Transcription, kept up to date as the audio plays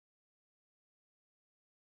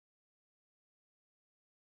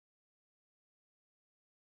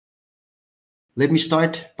Let me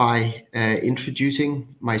start by introducing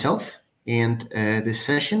myself and this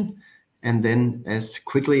session, and then as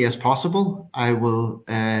quickly as possible, I will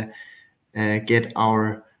get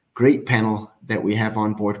our great panel that we have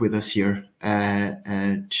on board with us here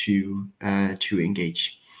to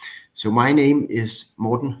engage. So my name is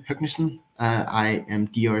Morten Högnesen. I am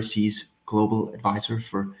DRC's Global Advisor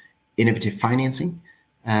for Innovative Financing.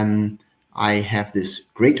 I have this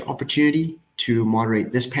great opportunity to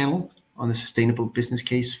moderate this panel on the sustainable business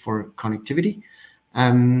case for connectivity.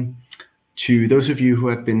 To those of you who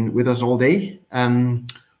have been with us all day,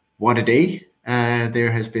 what a day.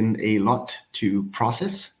 There has been a lot to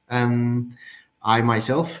process. I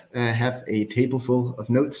myself have a table full of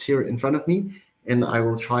notes here in front of me, and I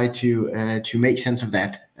will try to make sense of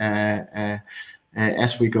that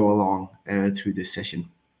as we go along through this session.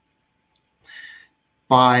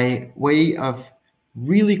 By way of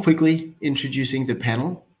really quickly introducing the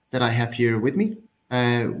panel that I have here with me,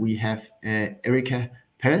 we have Erika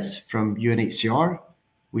Perez from UNHCR,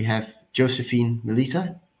 we have Josephine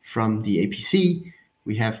Miliza from the APC,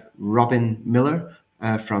 we have Robin Miller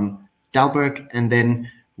from Dalberg, and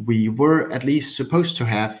then we were at least supposed to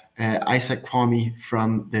have Isaac Kwamy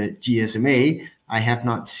from the GSMA. I have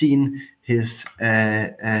not seen his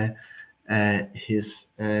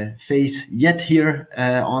face yet here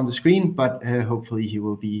on the screen, but hopefully he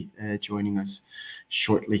will be joining us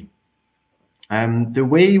shortly. The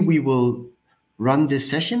way we will run this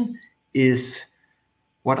session is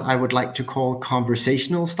what I would like to call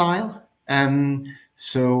conversational style.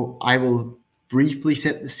 So I will briefly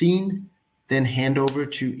set the scene, then hand over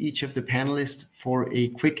to each of the panelists for a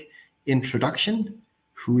quick introduction,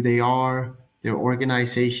 who they are, their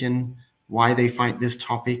organization, why they find this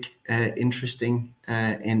topic interesting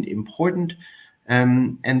and important.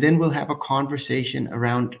 And then we'll have a conversation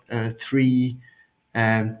around three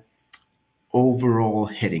overall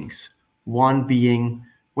headings. One being,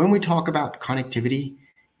 when we talk about connectivity,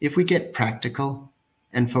 if we get practical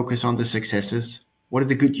and focus on the successes, what are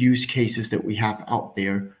the good use cases that we have out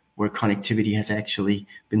there where connectivity has actually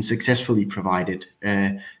been successfully provided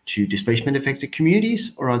to displacement affected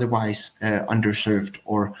communities or otherwise underserved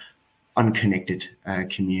or unconnected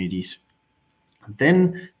communities.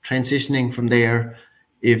 Then transitioning from there,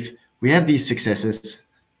 if we have these successes,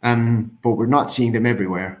 but we're not seeing them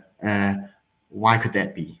everywhere, why could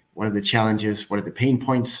that be? What are the challenges? What are the pain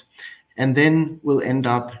points? And then we'll end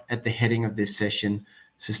up at the heading of this session,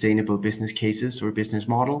 sustainable business cases or business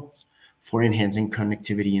models for enhancing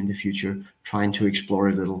connectivity in the future, trying to explore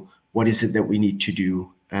a little, what is it that we need to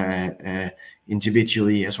do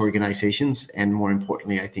individually as organizations, and more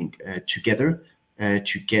importantly, I think together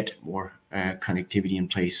to get more connectivity in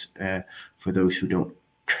place for those who don't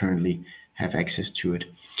currently have access to it.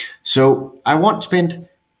 So I won't spend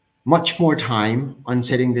much more time on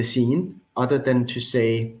setting the scene, other than to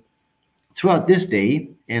say, throughout this day,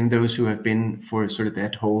 and those who have been for sort of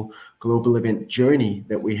that whole global event journey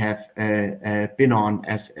that we have been on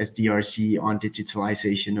as DRC on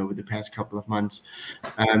digitalization over the past couple of months,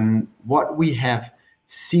 what we have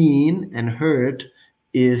seen and heard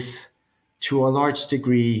is, to a large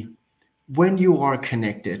degree, when you are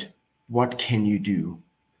connected, what can you do?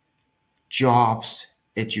 Jobs,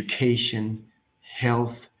 education,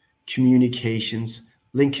 health, communications,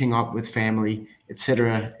 linking up with family,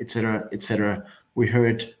 etc., etc., etc. We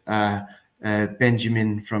heard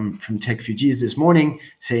Benjamin from TechFugees this morning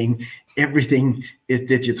saying everything is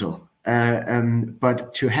digital.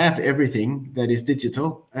 But to have everything that is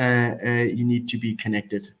digital, you need to be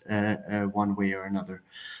connected one way or another.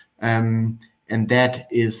 And that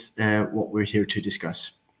is what we're here to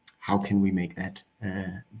discuss. How can we make that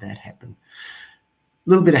happen? A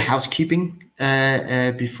little bit of housekeeping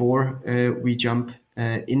before we jump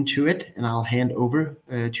into it, and I'll hand over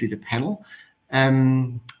to the panel.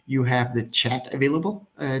 You have the chat available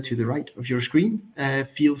to the right of your screen.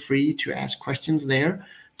 Feel free to ask questions there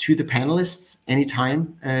to the panelists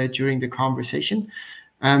anytime during the conversation.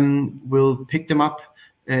 We'll pick them up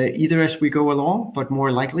either as we go along, but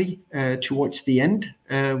more likely towards the end,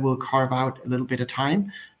 we'll carve out a little bit of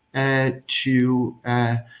time to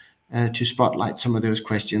spotlight some of those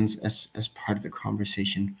questions as part of the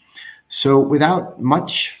conversation. So without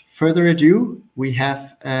much further ado, we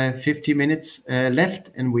have 50 minutes left,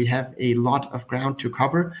 and we have a lot of ground to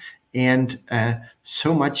cover and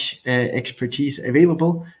so much expertise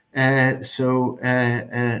available. So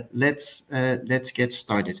let's get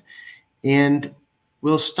started. And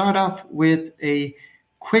we'll start off with a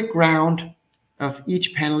quick round of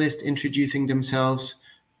each panelist introducing themselves,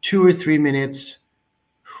 2 or 3 minutes,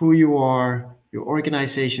 who you are, your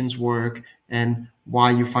organization's work, and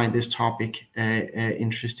why you find this topic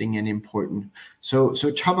interesting and important. So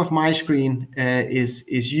top of my screen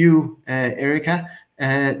is you, Erika.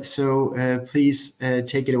 Please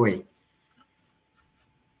take it away.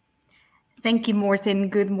 Thank you, Morten.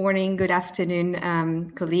 Good morning, good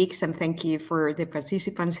afternoon, colleagues, and thank you for the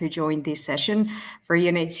participants who joined this session. For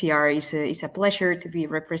UNHCR, it's a pleasure to be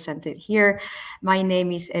represented here. My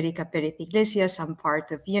name is Erika Perez Iglesias. I'm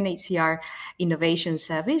part of UNHCR Innovation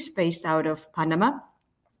Service based out of Panama.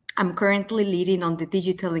 I'm currently leading on the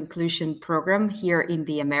Digital Inclusion Program here in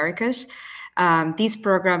the Americas. This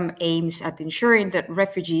program aims at ensuring that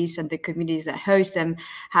refugees and the communities that host them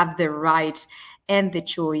have the right and the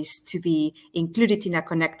choice to be included in a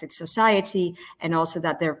connected society, and also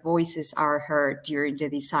that their voices are heard during the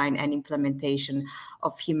design and implementation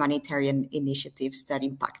of humanitarian initiatives that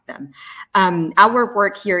impact them. Our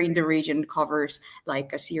work here in the region covers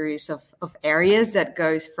like a series of areas that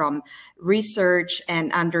goes from research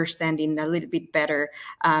and understanding a little bit better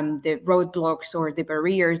the roadblocks or the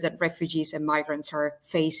barriers that refugees and migrants are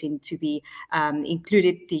facing to be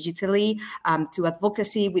included digitally, to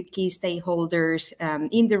advocacy with key stakeholders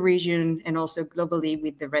in the region and also globally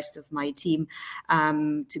with the rest of my team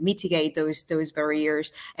to mitigate those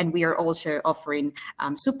barriers. And we are also offering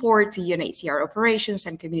support to UNHCR operations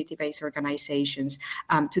and community-based organizations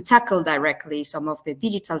to tackle directly some of the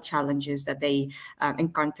digital challenges that they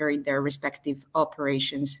encounter in their respective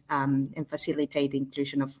operations and facilitate the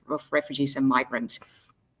inclusion of refugees and migrants.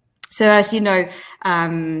 So as you know,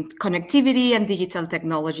 connectivity and digital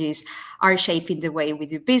technologies are shaping the way we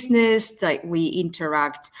do business, that we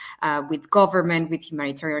interact with government, with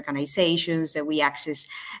humanitarian organizations, that we access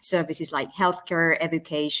services like healthcare,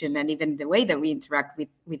 education, and even the way that we interact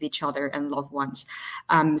with each other and loved ones.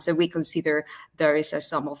 So we consider those as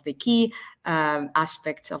some of the key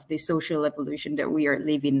aspects of the social evolution that we are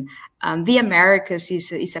living. The Americas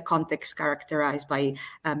is a context characterized by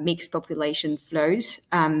mixed population flows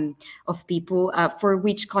of people for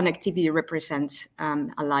which connectivity represents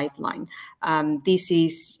a lifeline. This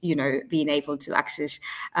is, being able to access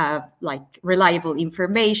like reliable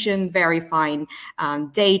information, verifying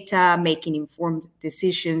data, making informed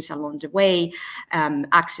decisions along the way,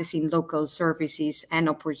 accessing local services and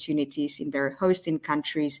opportunities in their hosting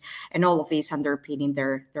countries, and all of these underpinning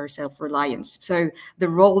their self-reliance. So the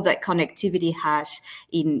role that connectivity has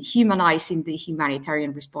in humanizing the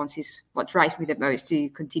humanitarian response is what drives me the most to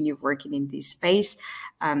continue working in this space,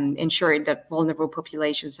 ensuring that vulnerable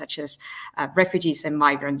populations such as refugees and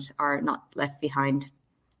migrants are not left behind.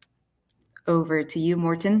 Over to you,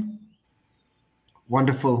 Morten.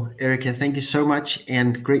 Wonderful, Erika. Thank you so much,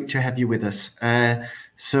 and great to have you with us.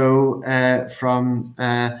 From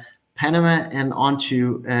Panama and on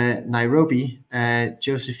to Nairobi,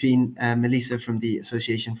 Josephine, Miliza from the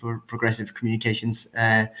Association for Progressive Communications.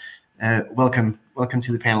 Welcome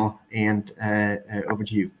to the panel, and over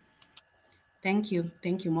to you. Thank you,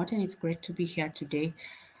 Morten. It's great to be here today.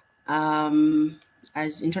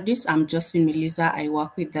 As introduced, I'm Josephine Miliza. I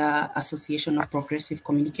work with the Association of Progressive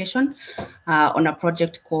Communication on a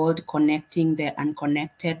project called Connecting the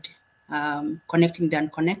Unconnected,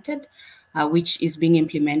 which is being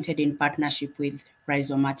implemented in partnership with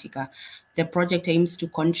Rhizomatica. The project aims to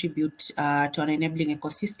contribute to an enabling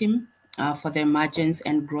ecosystem for the emergence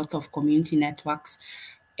and growth of community networks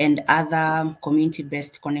and other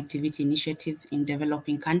community-based connectivity initiatives in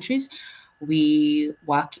developing countries. We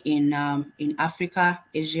work in Africa,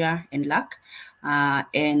 Asia, and LAC.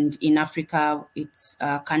 And in Africa, it's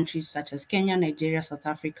countries such as Kenya, Nigeria, South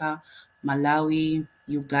Africa, Malawi,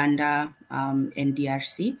 Uganda, and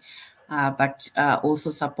DRC, but also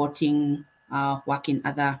supporting work in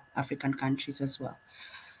other African countries as well.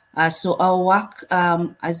 So our work,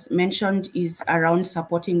 as mentioned, is around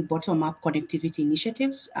supporting bottom-up connectivity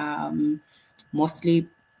initiatives, mostly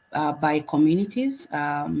by communities.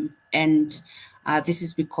 And this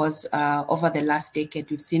is because over the last decade,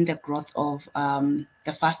 we've seen the growth of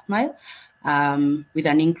the first mile with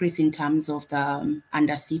an increase in terms of the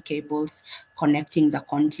undersea cables connecting the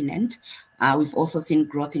continent. We've also seen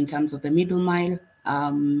growth in terms of the middle mile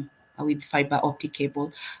with fiber optic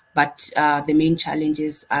cable, but the main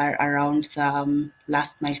challenges are around the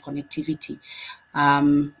last mile connectivity.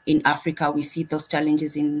 In Africa, we see those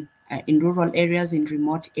challenges in rural areas, in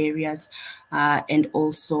remote areas, and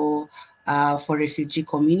also for refugee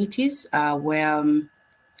communities where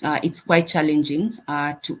it's quite challenging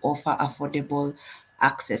to offer affordable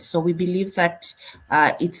access. So we believe that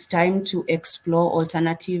it's time to explore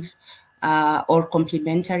alternative or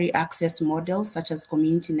complementary access models such as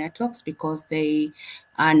community networks, because they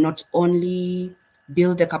not only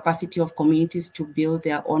build the capacity of communities to build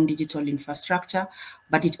their own digital infrastructure,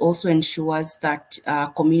 but it also ensures that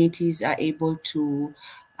communities are able to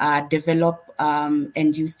develop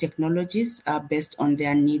and use technologies based on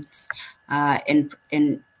their needs and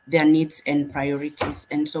their needs and priorities.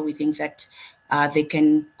 And so we think that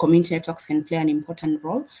community networks can play an important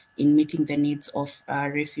role in meeting the needs of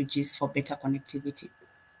refugees for better connectivity.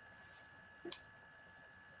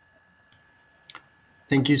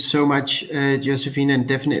 Thank you so much, Josephine, and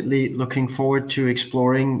definitely looking forward to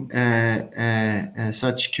exploring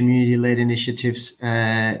such community-led initiatives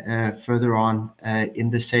further on in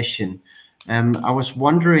the session. I was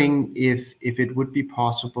wondering if it would be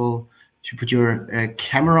possible to put your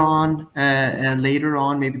camera on later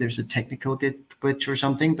on. Maybe there's a technical glitch or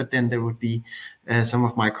something, but then there would be some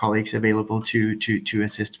of my colleagues available to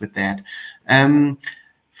assist with that.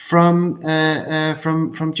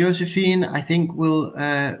 From Josephine, I think we'll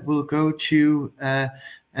go to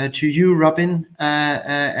you, Robin,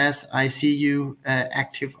 as I see you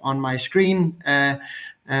active on my screen.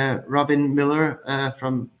 Robin Miller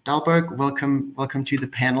from Dalberg, welcome to the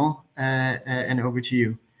panel, and over to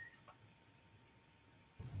you.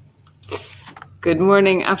 Good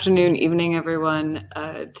morning, afternoon, evening, everyone,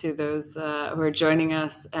 to those who are joining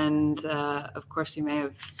us. And of course, you may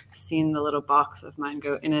have seen the little box of mine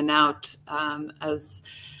go in and out. As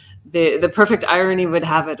the perfect irony would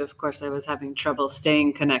have it, of course, I was having trouble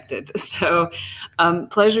staying connected. So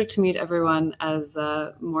pleasure to meet everyone. As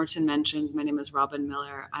Morten mentions, my name is Robin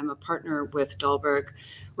Miller. I'm a partner with Dalberg,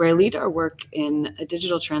 where I lead our work in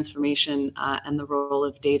digital transformation and the role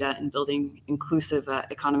of data in building inclusive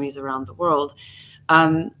economies around the world.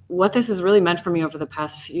 What this has really meant for me over the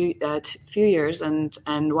past few years, and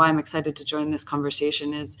why I'm excited to join this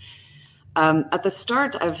conversation is, at the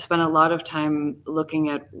start, I've spent a lot of time looking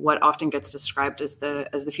at what often gets described as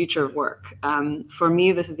the future of work. For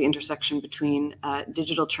me, this is the intersection between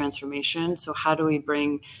digital transformation. So how do we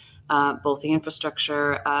bring both the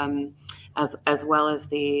infrastructure as well as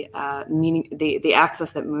the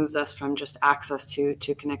access that moves us from just access to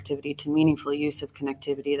connectivity to meaningful use of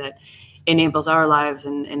connectivity that enables our lives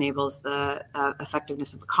and enables the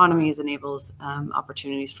effectiveness of economies, enables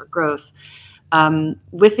opportunities for growth,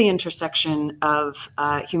 with the intersection of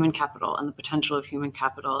human capital and the potential of human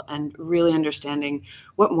capital, and really understanding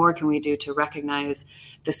what more can we do to recognize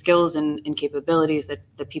the skills and capabilities that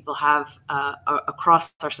people have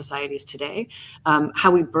across our societies today,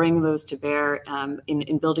 how we bring those to bear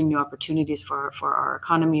in building new opportunities for our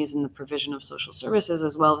economies and the provision of social services,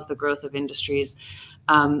 as well as the growth of industries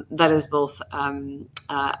that is both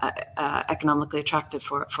economically attractive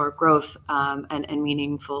for growth and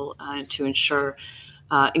meaningful to ensure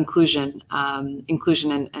inclusion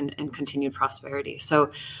and continued prosperity.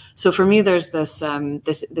 So for me, there's this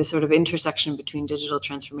sort of intersection between digital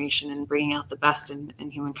transformation and bringing out the best in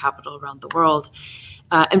human capital around the world.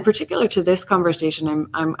 In particular to this conversation,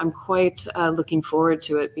 I'm quite looking forward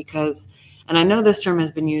to it because, and I know this term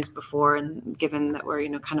has been used before, and given that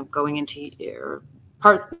we're kind of going into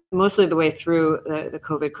mostly the way through the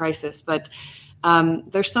COVID crisis, but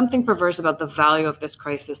there's something perverse about the value of this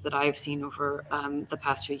crisis that I've seen over the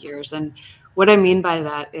past few years. And what I mean by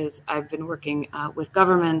that is I've been working with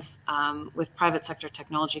governments, with private sector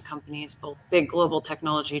technology companies, both big global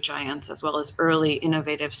technology giants, as well as early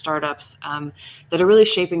innovative startups that are really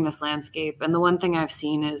shaping this landscape. And the one thing I've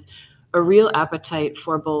seen is a real appetite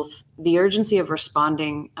for both the urgency of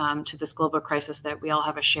responding to this global crisis that we all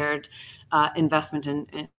have a shared investment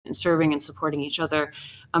in serving and supporting each other,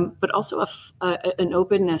 but also an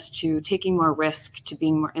openness to taking more risk, to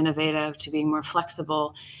being more innovative, to being more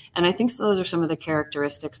flexible. And I think those are some of the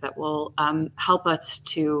characteristics that will help us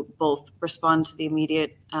to both respond to the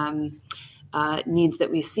immediate needs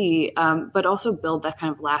that we see, but also build that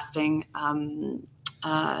kind of lasting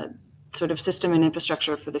sort of system and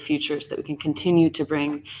infrastructure for the future so that we can continue to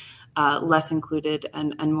bring less included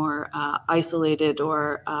and more isolated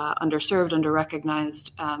or underserved,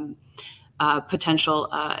 under-recognized potential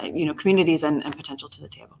communities and potential to the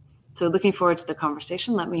table. So looking forward to the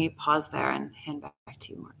conversation. Let me pause there and hand back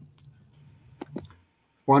to you, Morten.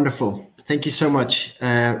 Wonderful. Thank you so much,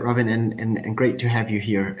 Robin, and great to have you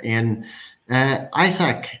here. And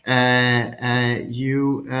Isaac,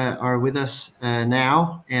 you are with us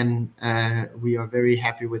now, and we are very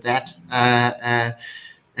happy with that.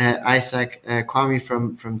 Isaac Kwamy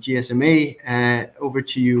from GSMA, over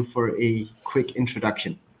to you for a quick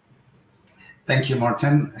introduction. Thank you,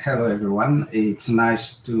 Morten. Hello, everyone. It's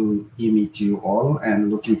nice to meet you all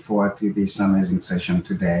and looking forward to this amazing session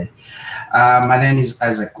today. My name is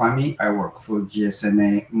Kwamy. I work for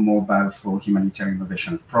GSMA Mobile for Humanitarian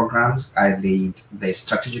Innovation Programs. I lead the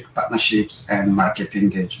Strategic Partnerships and Market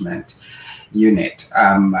Engagement unit.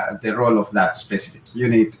 The role of that specific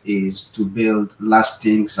unit is to build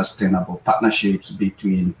lasting, sustainable partnerships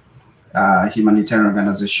between humanitarian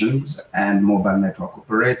organizations and mobile network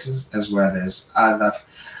operators, as well as other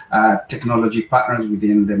technology partners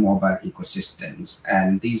within the mobile ecosystems.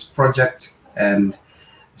 And these projects and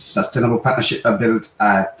sustainable partnerships are built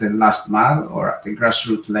at the last mile or at the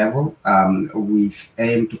grassroots level with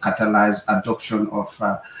aim to catalyze adoption of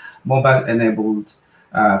mobile-enabled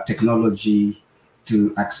technology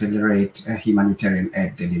to accelerate humanitarian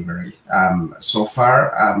aid delivery. So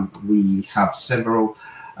far, we have several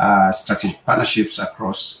strategic partnerships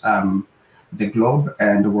across the globe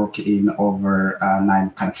and work in over 9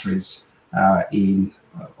 countries in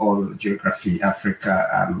all geography,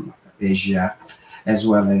 Africa, Asia, as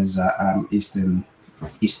well as Eastern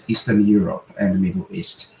Europe and Middle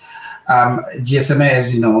East. GSMA,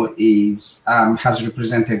 as you know, has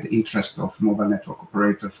represented the interest of mobile network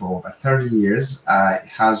operator for over 30 years. It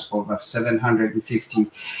has over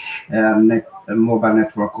 750 mobile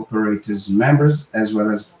network operators members, as well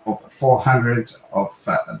as over 400 of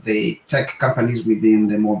the tech companies within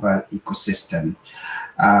the mobile ecosystem.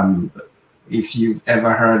 If you've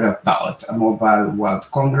ever heard about a Mobile World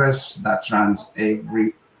Congress that runs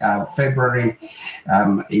every February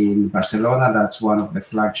in Barcelona, that's one of the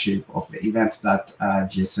flagship of the events that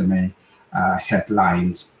GSMA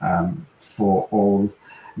headlines for all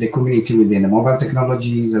the community within the mobile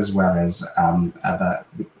technologies, as well as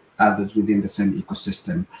others within the same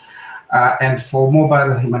ecosystem. And for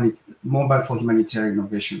mobile for humanitarian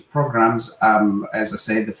innovation programs, as I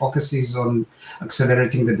said, the focus is on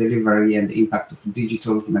accelerating the delivery and the impact of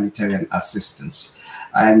digital humanitarian assistance.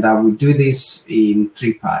 And we do this in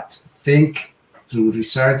 3 parts: think through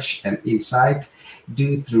research and insight,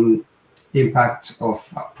 do through impact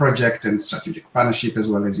of project and strategic partnership, as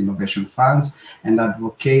well as innovation funds, and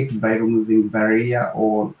advocate by removing barrier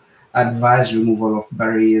or advise removal of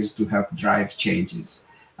barriers to help drive changes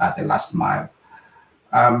at the last mile.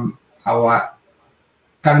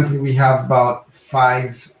 Currently, we have about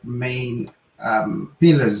 5 main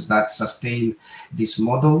pillars that sustain this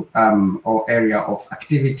model or area of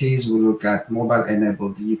activities. We look at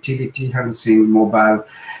mobile-enabled utility, harnessing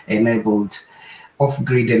mobile-enabled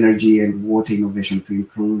off-grid energy and water innovation to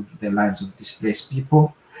improve the lives of displaced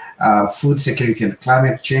people. Food security and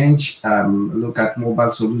climate change, look at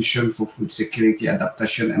mobile solution for food security,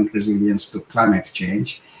 adaptation, and resilience to climate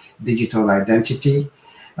change. Digital identity,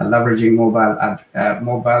 leveraging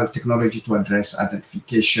mobile technology to address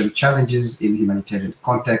identification challenges in humanitarian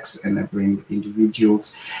contexts, enabling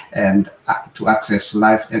individuals and to access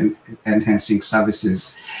life and enhancing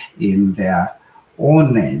services in their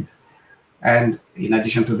own name. And in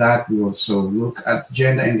addition to that, we also look at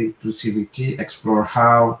gender and inclusivity, explore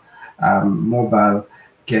how mobile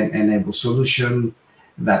can enable solutions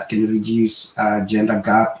that can reduce gender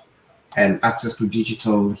gap and access to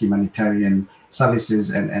digital humanitarian services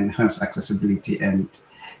and enhance accessibility and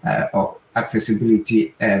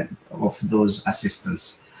of those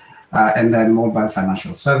assistance. And then mobile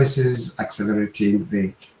financial services, accelerating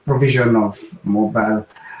the provision of mobile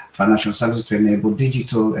financial services to enable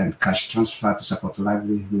digital and cash transfer to support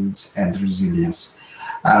livelihoods and resilience.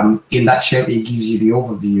 In that shell, it gives you the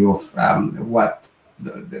overview of what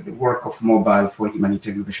the work of Mobile for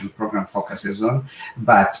Humanitarian Innovation Program focuses on.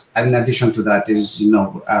 But in addition to that is,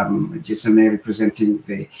 GSMA representing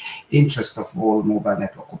the interest of all mobile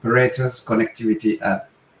network operators. Connectivity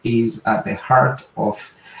is at the heart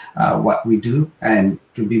of what we do. And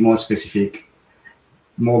to be more specific,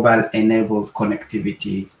 mobile-enabled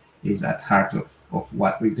connectivity is at heart of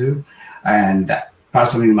what we do. And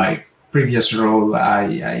personally, in my previous role,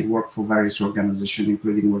 I worked for various organizations,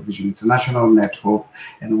 including World Vision International, NetHope,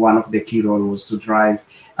 and one of the key roles was to drive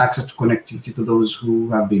access to connectivity to those who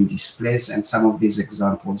have been displaced, and some of these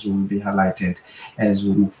examples will be highlighted as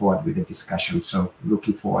we move forward with the discussion. So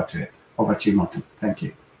looking forward to it. Over to you, Morten. Thank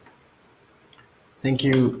you. Thank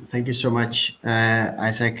you so much,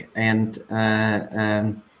 Isaac. And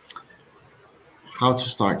how to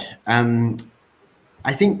start?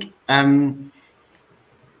 I think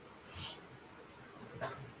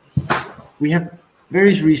we have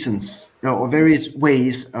various reasons or various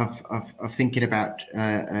ways of thinking about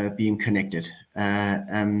being connected,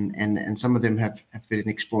 and some of them have been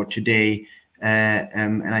explored today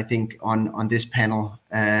And I think on this panel,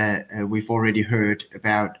 we've already heard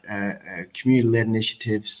about community-led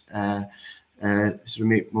initiatives, sort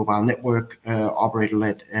of mobile network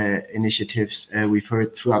operator-led initiatives. We've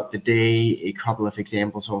heard throughout the day a couple of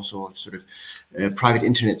examples also of sort of private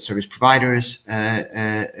internet service providers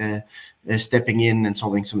stepping in and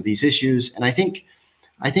solving some of these issues. And I think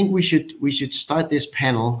we should start this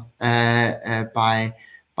panel by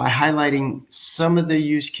highlighting some of the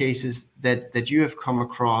use cases that you have come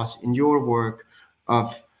across in your work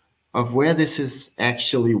of where this has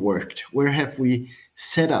actually worked. Where have we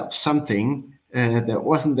set up something that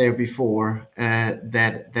wasn't there before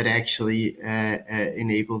that actually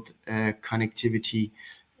enabled connectivity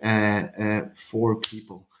for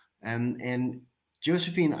people. And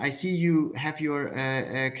Josephine, I see you have your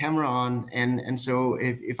camera on, and so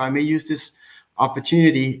if I may use this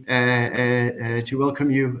opportunity to welcome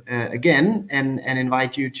you again and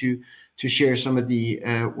invite you to share some of the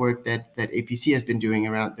work that APC has been doing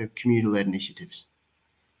around the community-led initiatives.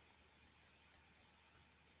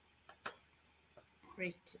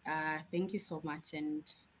 Great, thank you so much,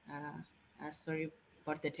 and sorry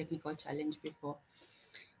about the technical challenge before.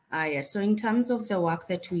 Yeah, so in terms of the work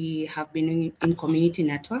that we have been doing in community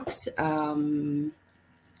networks,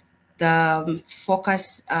 the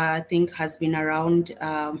focus, I think, has been around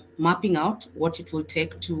mapping out what it will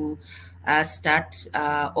take to start,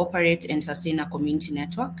 operate, and sustain a community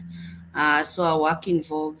network. So our work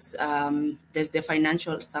involves, there's the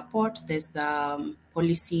financial support, there's the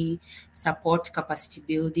policy support, capacity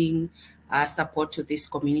building, support to this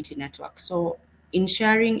community network. So in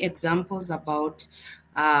sharing examples about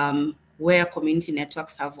where community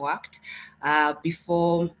networks have worked,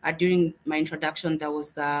 during my introduction, there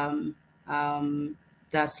was the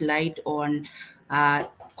slide on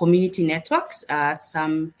community networks,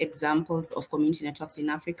 some examples of community networks in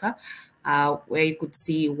Africa, where you could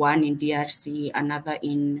see one in DRC, another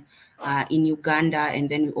in Uganda, and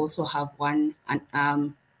then we also have one,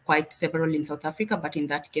 quite several in South Africa, but in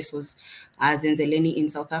that case was Zenzeleni in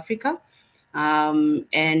South Africa.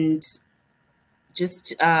 And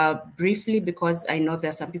just briefly, because I know there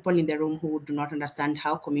are some people in the room who do not understand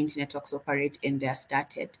how community networks operate and they are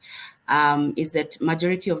started, is that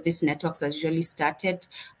majority of these networks are usually started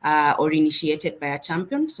or initiated by a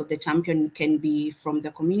champion. So the champion can be from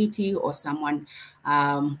the community or someone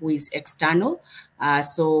who is external.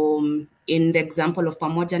 So in the example of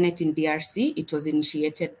Pamojanet in DRC, it was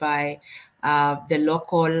initiated by the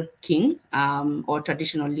local king or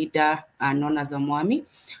traditional leader known as a Mwami.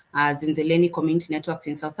 Zenzeleni Community Networks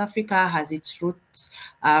in South Africa has its roots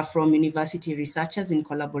from university researchers in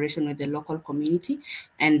collaboration with the local community.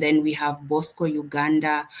 And then we have Bosco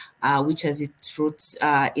Uganda, which has its roots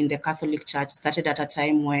in the Catholic Church, started at a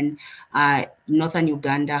time when northern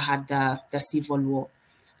Uganda had the civil war.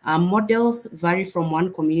 Models vary from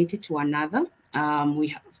one community to another. We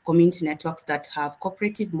have community networks that have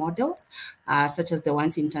cooperative models, such as the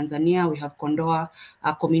ones in Tanzania. We have Kondoa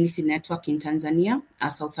Community Network in Tanzania.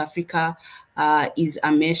 South Africa is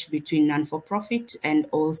a mesh between non-for-profit and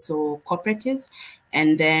also cooperatives.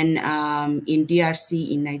 And then in DRC,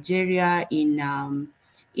 in Nigeria,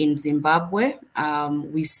 in Zimbabwe,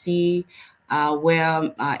 we see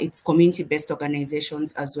where it's community-based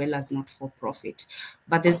organizations as well as not-for-profit.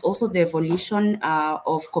 But there's also the evolution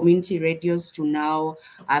of community radios to now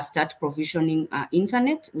start provisioning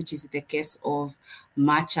internet, which is the case of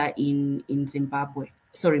Macha in Zimbabwe,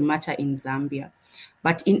 sorry, Macha in Zambia.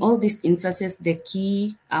 But in all these instances, the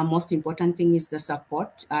key, most important thing is the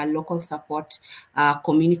support, local support,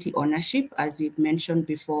 community ownership. As you mentioned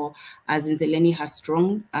before, Zenzeleni has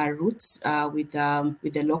strong roots with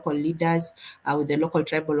the local leaders, with the local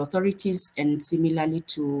tribal authorities, and similarly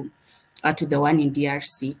to the one in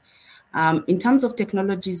DRC. In terms of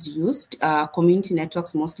technologies used, community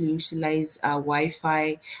networks mostly utilize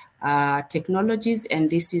Wi-Fi technologies, and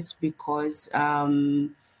this is because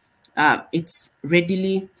it's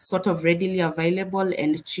readily available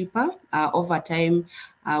and cheaper. Over time,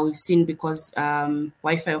 we've seen, because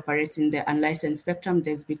Wi-Fi operates in the unlicensed spectrum,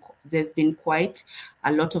 there's been quite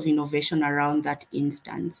a lot of innovation around that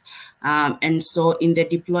instance. And so in the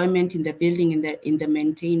deployment, in the building, in the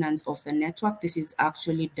maintenance of the network, this is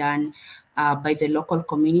actually done by the local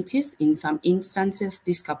communities. In some instances,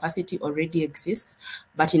 this capacity already exists,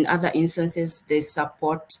 but in other instances, there's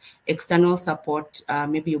support, external support.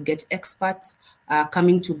 Maybe you get experts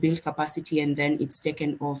coming to build capacity, and then it's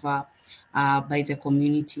taken over by the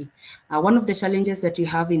community. One of the challenges that we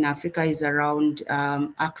have in Africa is around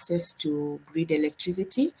access to grid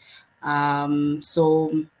electricity.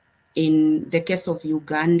 So in the case of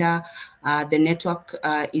Uganda, The network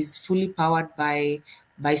is fully powered by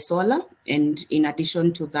solar, and in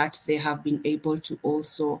addition to that, they have been able to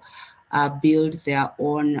also build their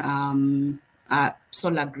own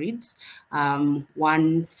solar grids,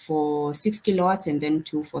 one for 6 kilowatts and then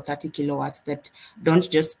 2 for 30 kilowatts that don't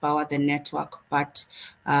just power the network, but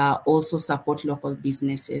also support local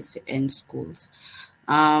businesses and schools.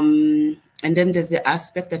 And then there's the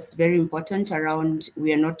aspect that's very important around,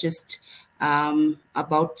 we are not just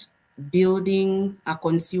about building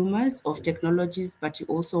consumers of technologies, but you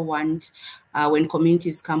also want, when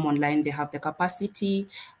communities come online, they have the capacity,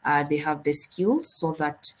 they have the skills, so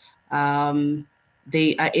that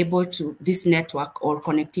they are able to, this network or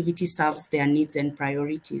connectivity serves their needs and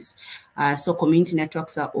priorities. So community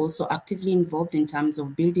networks are also actively involved in terms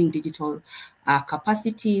of building digital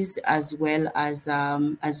capacities, as well as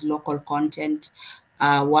local content,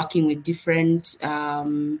 working with different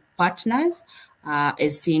partners,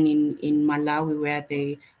 as seen in Malawi, where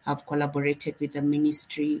they have collaborated with the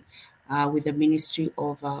Ministry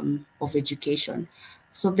of Education.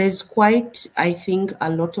 So there's quite, I think, a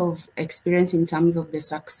lot of experience in terms of the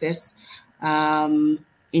success,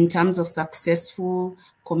 in terms of successful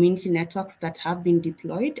community networks that have been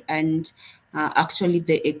deployed, and actually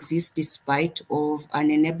they exist despite of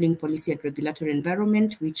an enabling policy and regulatory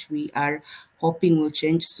environment, which we are hoping will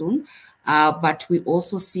change soon. But we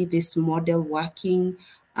also see this model working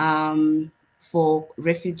for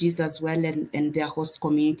refugees as well, and their host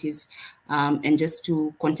communities. And just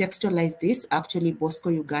to contextualize this, actually Bosco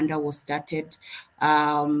Uganda was started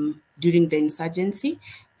during the insurgency,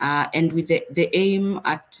 and with the aim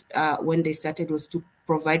at when they started was to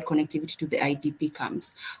provide connectivity to the IDP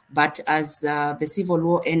camps. But as the civil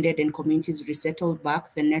war ended and communities resettled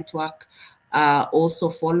back, the network also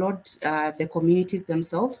followed the communities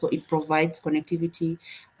themselves. So it provides connectivity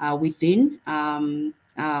within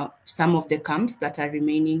some of the camps that are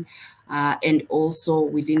remaining, and also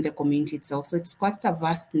within the community itself. So it's quite a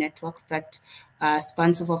vast network that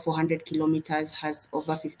spans over 400 kilometers, has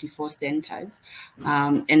over 54 centers.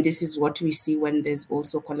 And this is what we see when there's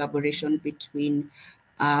also collaboration between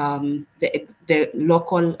the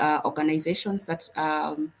local organizations, such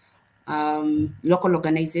local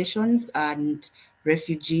organizations and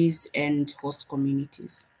refugees and host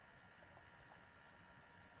communities.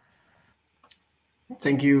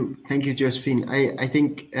 Thank you, Josephine. I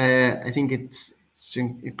think it's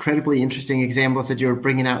incredibly interesting examples that you're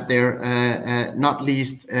bringing out there. Not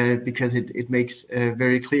least because it makes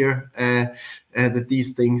very clear that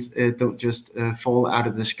these things don't just fall out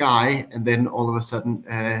of the sky and then all of a sudden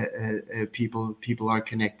people are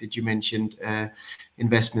connected. You mentioned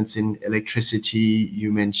investments in electricity.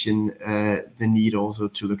 You mentioned the need also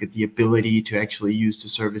to look at the ability to actually use the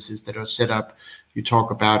services that are set up. You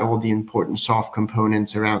talk about all the important soft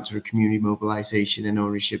components around sort of community mobilization and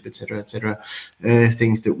ownership, et cetera,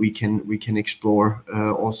 things that we can explore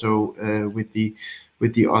also with the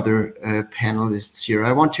other panelists here.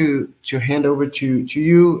 I want to hand over to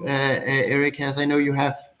you, Erika, as I know you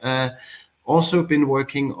have also been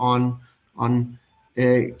working on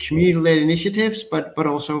community-led initiatives, but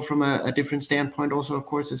also from a different standpoint, also of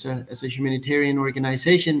course as a humanitarian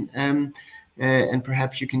organization. And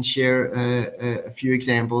perhaps you can share a few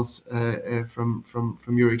examples from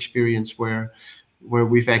your experience where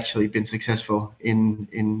we've actually been successful in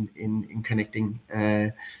connecting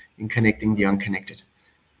the unconnected.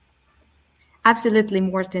 Absolutely,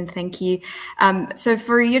 Morten, thank you. So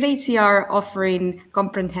for UNHCR, offering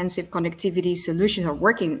comprehensive connectivity solutions or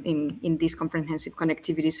working in these comprehensive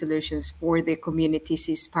connectivity solutions for the communities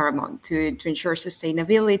is paramount to ensure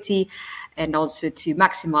sustainability and also to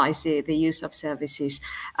maximize the use of services.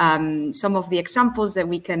 Some of the examples that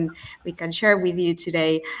we can share with you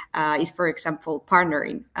today is, for example,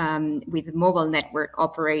 partnering with mobile network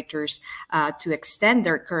operators to extend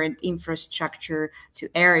their current infrastructure to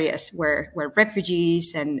areas where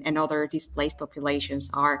refugees and other displaced populations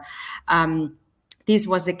are. This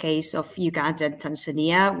was the case of Uganda and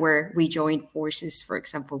Tanzania, where we joined forces, for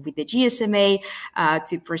example, with the GSMA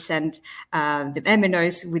to present the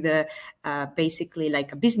MNOs with basically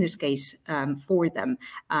like a business case for them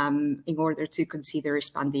in order to consider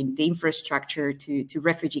expanding the infrastructure to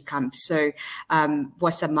refugee camps. So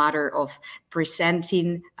was a matter of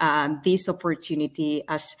presenting this opportunity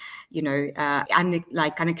as, you know,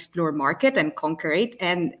 like an explore market and conquer it,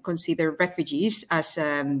 and consider refugees as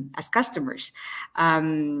customers.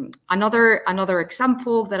 Another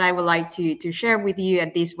example that I would like to share with you,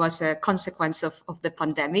 and this was a consequence of the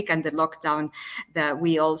pandemic and the lockdown that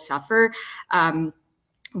we all suffer.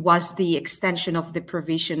 was the extension of the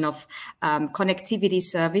provision of connectivity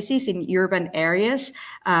services in urban areas,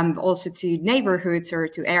 also to neighborhoods or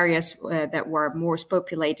to areas that were more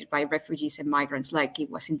populated by refugees and migrants, like it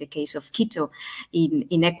was in the case of Quito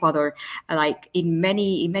in Ecuador. Like in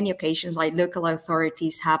many occasions, like local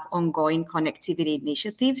authorities have ongoing connectivity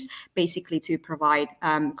initiatives, basically to provide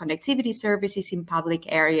connectivity services in public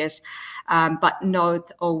areas, but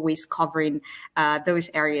not always covering those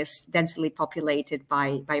areas densely populated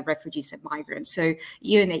by refugees and migrants. So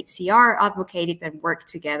UNHCR advocated and worked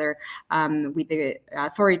together with the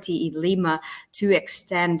authority in Lima to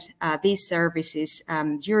extend these services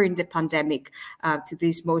during the pandemic to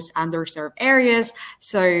these most underserved areas,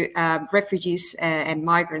 so refugees and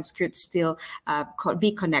migrants could still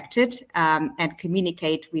be connected and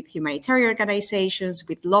communicate with humanitarian organizations,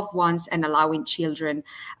 with loved ones, and allowing children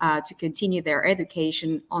to continue their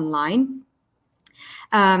education online.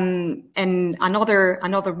 And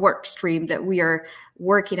another work stream that we are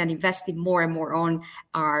working and investing more and more on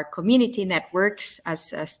are community networks,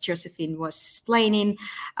 as Josephine was explaining.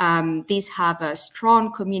 These have a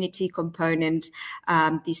strong community component,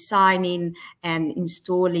 designing and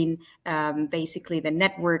installing basically the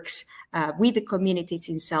networks with the communities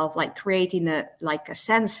itself, like creating a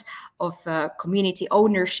sense of community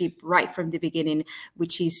ownership right from the beginning,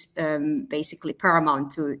 which is basically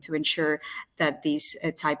paramount to ensure that these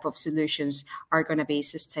type of solutions are going to be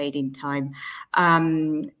sustained in time.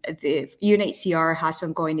 The UNHCR has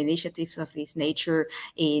ongoing initiatives of this nature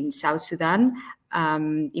in South Sudan,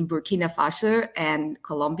 in Burkina Faso and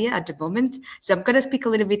Colombia at the moment. So I'm going to speak a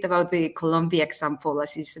little bit about the Colombia example,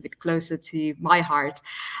 as it's a bit closer to my heart.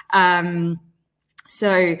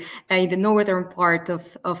 So in the northern part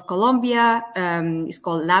of Colombia, it's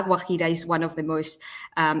called La Guajira, is one of the most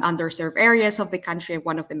underserved areas of the country and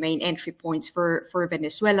one of the main entry points for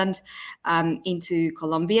Venezuelans into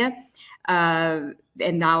Colombia.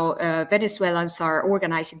 And now Venezuelans are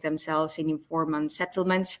organizing themselves in informal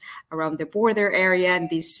settlements around the border area, and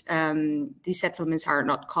these settlements are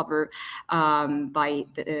not covered by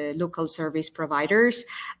the local service providers,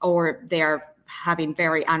 or they are having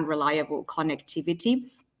very unreliable connectivity.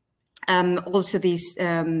 Also,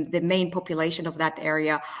 the main population of that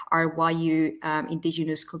area are Wayu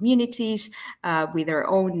indigenous communities with their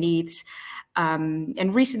own needs.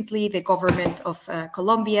 And recently, the government of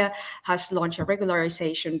Colombia has launched a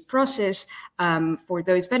regularization process for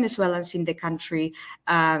those Venezuelans in the country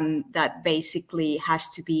that basically has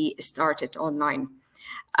to be started online.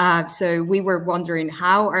 So we were wondering,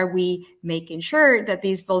 how are we making sure that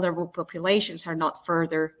these vulnerable populations are not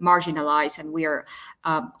further marginalized, and we are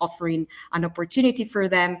offering an opportunity for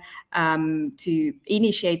them to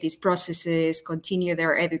initiate these processes, continue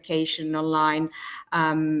their education online,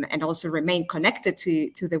 and also remain connected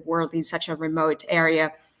to the world in such a remote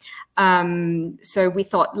area. So we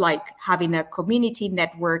thought like having a community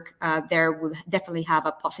network there will definitely have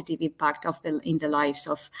a positive impact in the lives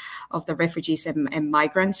of the refugees and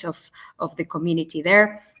migrants of the community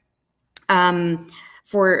there.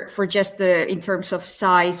 For just in terms of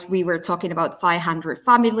size, we were talking about 500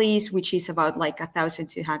 families, which is about like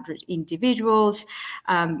 1,200 individuals.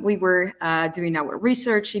 We were doing our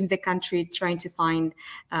research in the country, trying to find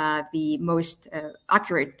the most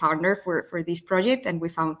accurate partner for this project. And we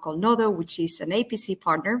found Colnodo, which is an APC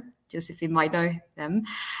partner. Josephine might know them,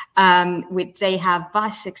 which they have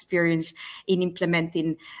vast experience in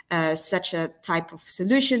implementing such a type of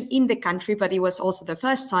solution in the country, but it was also the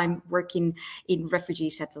first time working in refugee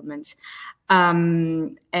settlements.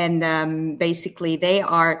 Basically, they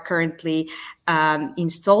are currently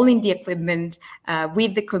installing the equipment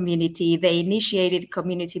with the community. They initiated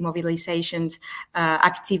community mobilizations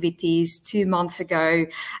activities 2 months ago.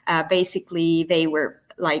 Basically, they were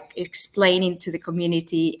like explaining to the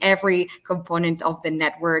community every component of the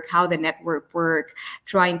network, how the network work,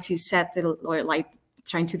 trying to settle or like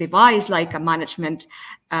trying to devise like a management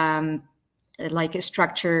like a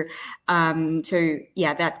structure. So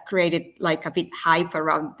yeah, that created like a bit hype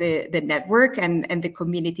around the network, and the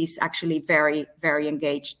community is actually very, very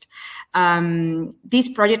engaged. This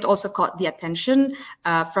project also caught the attention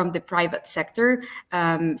from the private sector,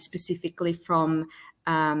 specifically from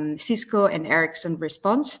Cisco and Ericsson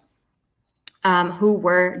Response, who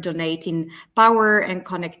were donating power and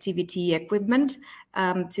connectivity equipment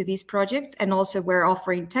to this project, and also were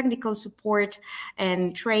offering technical support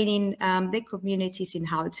and training the communities in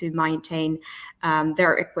how to maintain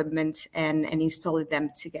their equipment and install them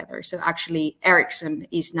together. So actually, Ericsson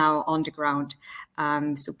is now on the ground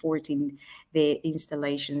supporting the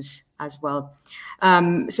installations as well.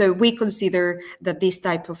 So we consider that these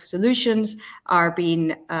type of solutions are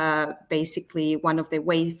being basically one of the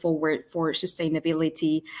way forward for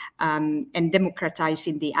sustainability and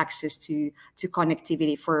democratizing the access to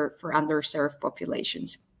connectivity for underserved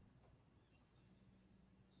populations.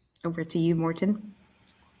 Over to you, Morten.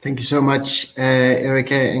 Thank you so much,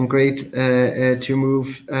 Erika, and great to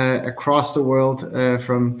move across the world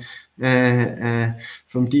from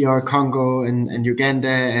DR Congo and Uganda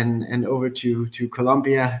and over to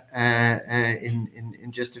Colombia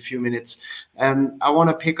in just a few minutes. I want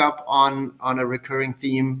to pick up on a recurring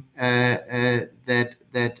theme that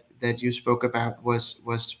you spoke about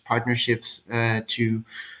was partnerships to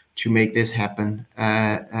make this happen.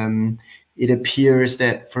 It appears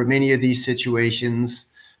that for many of these situations,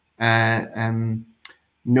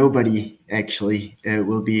 nobody actually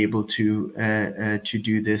will be able to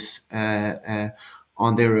do this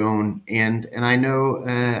on their own. And I know,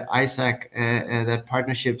 Isaac, that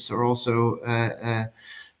partnerships are also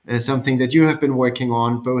something that you have been working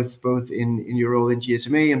on, both in your role in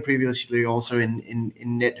GSMA and previously also in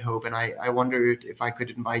NetHope. And I wondered if I could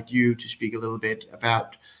invite you to speak a little bit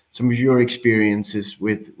about some of your experiences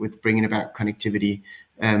with bringing about connectivity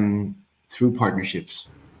through partnerships.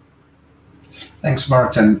 Thanks,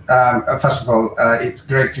 Morten. First of all, it's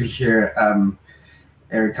great to hear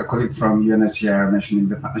Erika, colleague from UNHCR, mentioning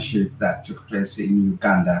the partnership that took place in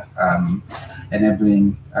Uganda,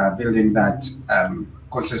 enabling building that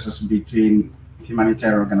consensus between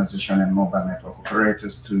humanitarian organization and mobile network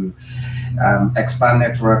operators to expand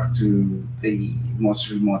network to the most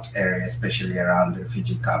remote areas, especially around the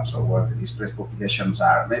refugee camps or where the displaced populations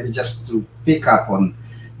are. Maybe just to pick up on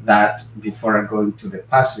that before I go into the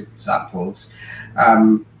past examples.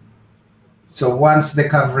 So once the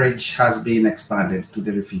coverage has been expanded to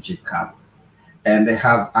the refugee camp and they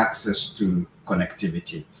have access to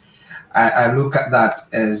connectivity, I look at that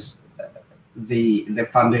as the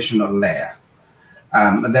foundational layer.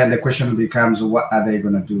 And then the question becomes, what are they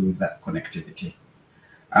going to do with that connectivity?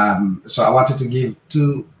 So I wanted to give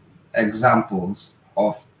two examples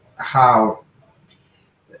of how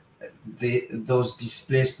those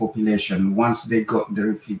displaced population, once they got the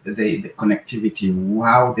connectivity,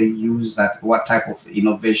 how they use that, what type of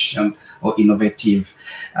innovation or innovative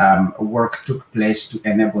work took place to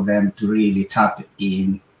enable them to really tap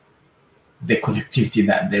in the connectivity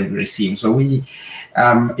that they've received. So we,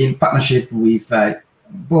 in partnership with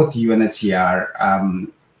both UNHCR,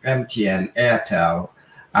 MTN, Airtel,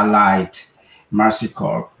 Alight, Mercy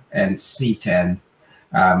Corp, and C10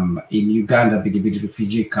 in Uganda, Bidibidi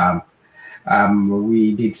refugee camp,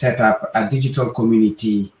 we did set up a digital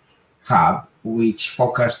community hub which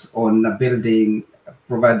focused on building,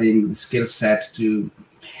 providing skill set to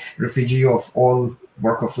refugees of all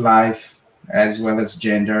walk of life, as well as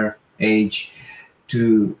gender, age,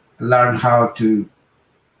 to learn how to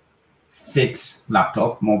fix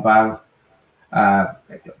laptop, mobile,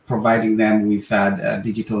 providing them with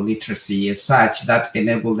digital literacy as such that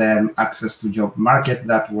enable them access to job market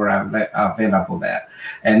that were available there.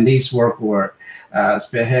 And this work were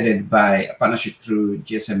spearheaded by a partnership through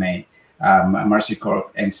GSMA, Mercy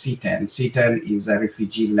Corp, and C10. C10 is a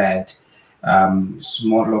refugee-led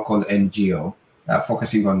small local NGO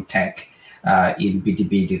focusing on tech in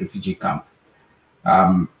Bidibidi refugee camp.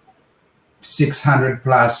 600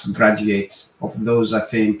 plus graduates. Of those, I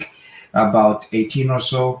think about 18 or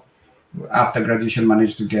so after graduation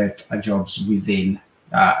managed to get jobs within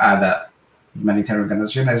other humanitarian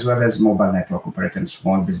organizations, as well as mobile network operating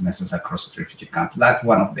small businesses across the refugee camp. That's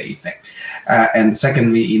one of the effects. And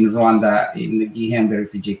secondly, in Rwanda, in the Gihembe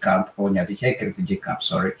refugee camp, or Nyabiheke refugee camp,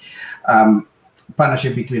 sorry,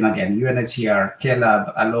 partnership between, again, UNHCR,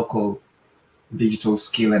 KLab, a local digital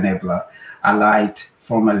skill enabler, Alight,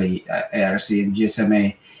 formerly ARC and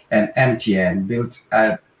GSMA, and MTN built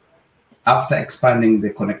after expanding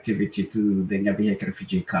the connectivity to the Nyabiheke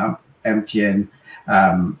refugee camp. MTN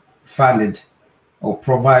funded or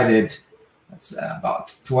provided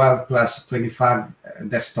about 12 plus 25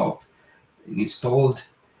 desktop installed,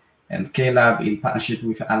 and KLab in partnership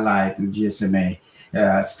with Alight and GSMA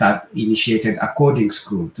initiated a coding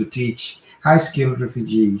school to teach high-skilled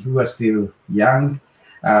refugees who are still young,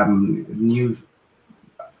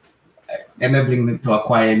 enabling them to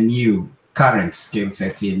acquire new current skill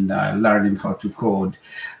set in learning how to code,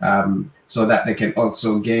 so that they can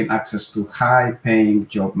also gain access to high-paying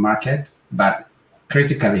job market. But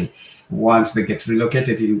critically, once they get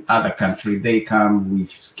relocated in other country, they come with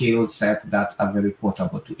skill set that are very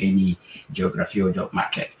portable to any geography or job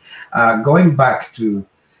market. Going back to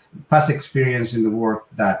past experience in the work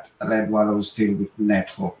that I led while I was still with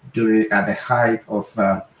NetHope at the height of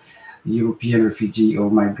European refugee or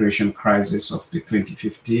migration crisis of the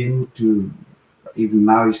 2015 to even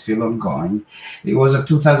now is still ongoing. It was a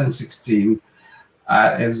 2016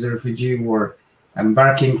 as the refugee were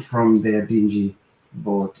embarking from their dingy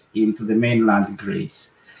boat into the mainland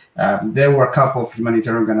Greece. There were a couple of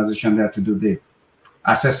humanitarian organizations there to do the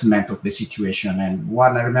assessment of the situation. And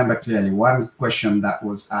one, I remember clearly, one question that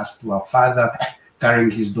was asked to our father carrying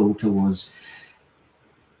his daughter was,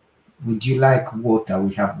 would you like water?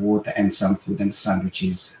 We have water and some food and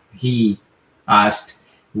sandwiches. He asked,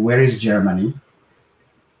 where is Germany?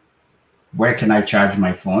 Where can I charge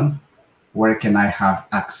my phone? Where can I have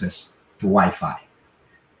access to Wi-Fi?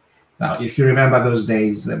 Now, if you remember those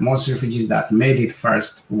days, most refugees that made it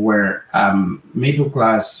first were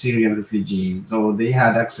middle-class Syrian refugees, so they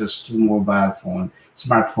had access to mobile phone,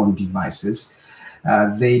 smartphone devices.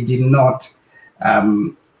 They did not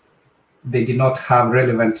have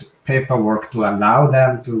relevant paperwork to allow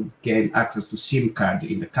them to gain access to SIM card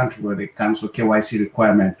in the country where they come, so KYC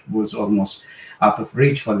requirement was almost out of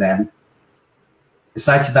reach for them,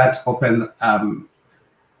 such that opened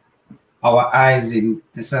our eyes in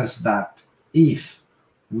the sense that if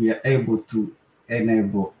we are able to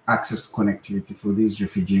enable access to connectivity for these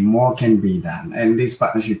refugees, more can be done. And this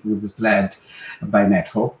partnership was led by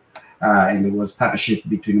NetHope, and it was partnership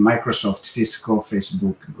between Microsoft, Cisco,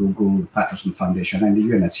 Facebook, Google, Patterson Foundation, and the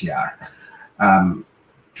UNHCR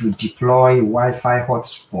to deploy Wi-Fi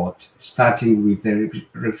hotspot, starting with the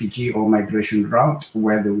refugee or migration route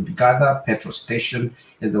where they would gather, petrol station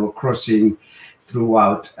as they were crossing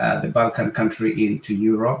throughout the Balkan country into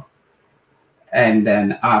Europe. And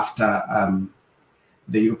then after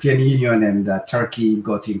the European Union and Turkey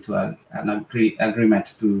got into an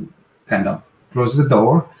agreement to kind of close the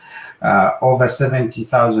door, over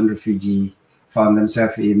 70,000 refugees found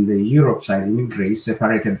themselves in the Europe side in Greece,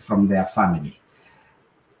 separated from their family.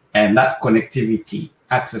 And that connectivity,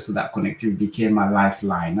 access to that connectivity became a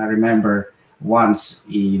lifeline. I remember once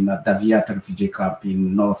in the Daviata refugee camp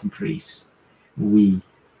in North Greece, we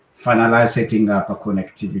finalized setting up a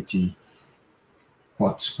connectivity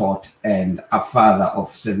hotspot, and a father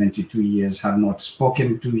of 72 years had not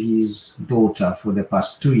spoken to his daughter for the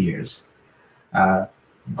past 2 years.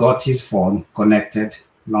 Got his phone connected,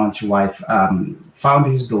 launched Wi-Fi, found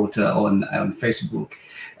his daughter on Facebook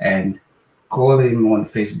and called him on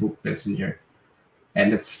Facebook Messenger.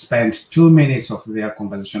 And they spent 2 minutes of their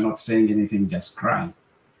conversation not saying anything, just crying.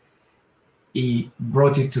 He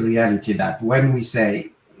brought it to reality that when we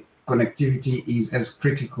say connectivity is as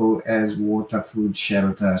critical as water, food,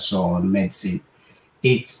 shelter, so on, medicine,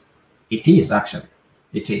 it is actually,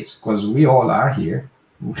 because we all are here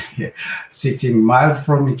sitting miles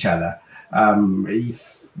from each other.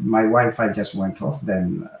 If my Wi-Fi just went off,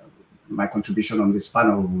 then my contribution on this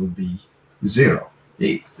panel would be zero.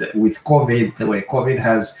 With COVID, the way COVID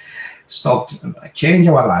has changed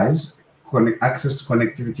our lives, access to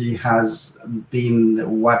connectivity has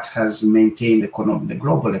been what has maintained the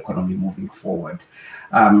global economy moving forward.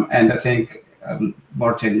 And I think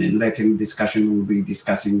Morten, in later discussion, will be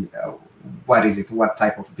discussing what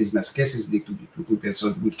type of business cases need to be put in place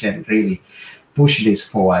so we can really push this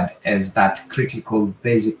forward as that critical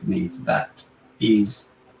basic needs that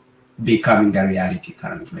is becoming a reality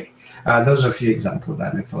currently. Those are a few examples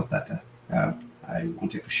that I thought that I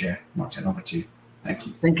wanted to share. Morten, over to you.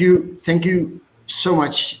 Thank you. Thank you so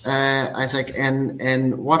much, Isaac.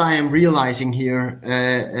 And what I am realizing here,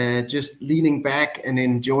 just leaning back and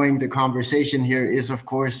enjoying the conversation here, is of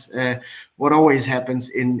course what always happens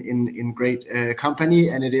in great company,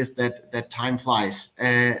 and it is that time flies,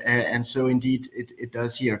 and so indeed it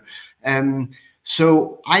does here.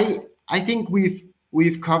 So I think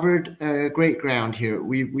we've covered great ground here.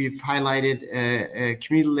 We've highlighted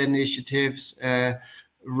community-led initiatives.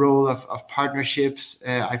 Role of partnerships.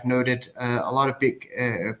 I've noted a lot of big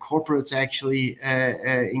corporates actually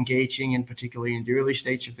engaging, in particularly in the early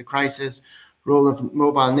stage of the crisis. Role of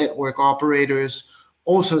mobile network operators.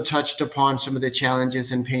 Also touched upon some of the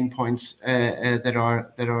challenges and pain points that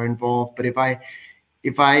are involved. But if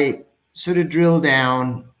I sort of drill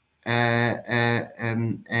down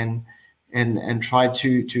and try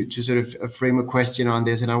to sort of frame a question on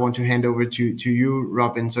this, and I want to hand over to you,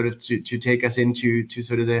 Robin, sort of to take us into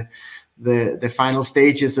sort of the final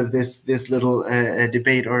stages of this little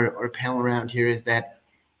debate or panel around here, is that,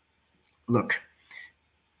 look,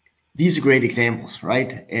 these are great examples,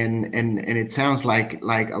 right? And it sounds like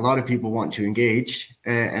a lot of people want to engage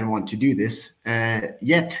and want to do this,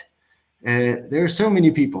 yet there are so many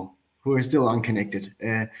people who are still unconnected.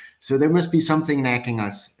 So there must be something nagging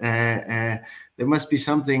us. There must be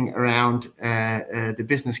something around the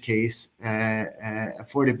business case,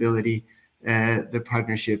 affordability, the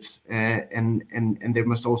partnerships, and there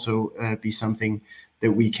must also be something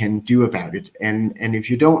that we can do about it. And if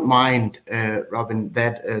you don't mind, Robin,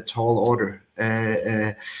 that tall order,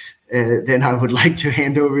 then I would like to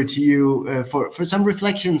hand over to you for some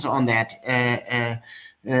reflections on that,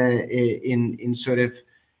 in sort of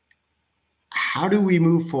how do we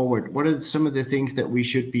move forward? What are some of the things that we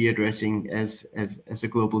should be addressing as a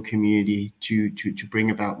global community to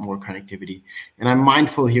bring about more connectivity? And I'm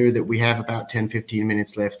mindful here that we have about 10-15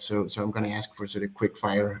 minutes left, so I'm going to ask for sort of quick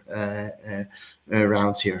fire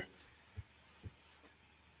rounds here.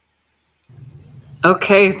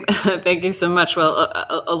 Okay, thank you so much. Well,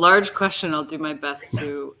 a large question. I'll do my best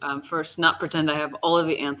to first not pretend I have all of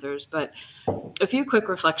the answers, but a few quick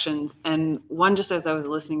reflections. And one, just as I was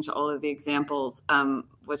listening to all of the examples,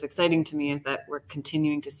 what's exciting to me is that we're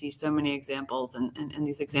continuing to see so many examples, and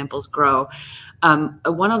these examples grow.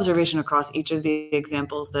 One observation across each of the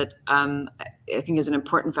examples that I think is an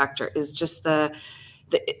important factor is just the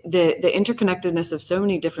interconnectedness of so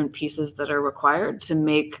many different pieces that are required to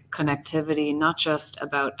make connectivity not just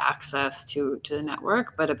about access to the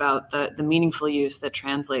network, but about the meaningful use that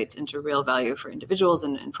translates into real value for individuals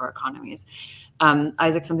and for economies.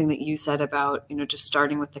 Isaac, something that you said about, just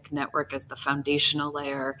starting with the network as the foundational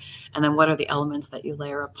layer, and then what are the elements that you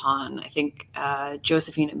layer upon? I think,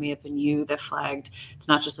 Josephine, it may have been you that flagged, it's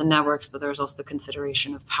not just the networks, but there's also the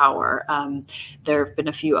consideration of power. There have been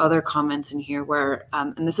a few other comments in here where,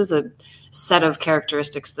 and this is a set of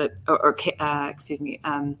characteristics that,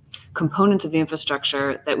 components of the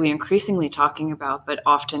infrastructure that we increasingly talking about, but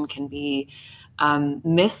often can be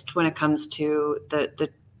missed when it comes to the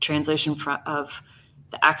translation of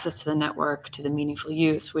the access to the network to the meaningful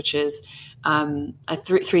use, which is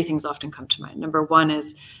three things often come to mind. Number one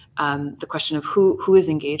is the question of who is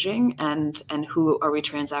engaging and who are we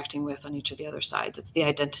transacting with on each of the other sides. It's the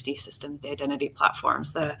identity system, the identity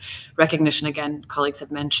platforms, the recognition, again, colleagues have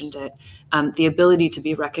mentioned it, the ability to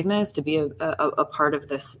be recognized, to be a part of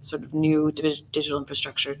this sort of new digital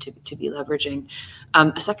infrastructure to be leveraging.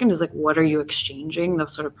 A second is like, what are you exchanging,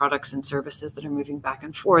 those sort of products and services that are moving back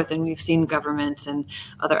and forth? And we've seen governments and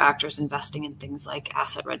other actors investing in things like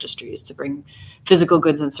asset registries to bring physical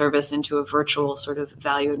goods and service into a virtual sort of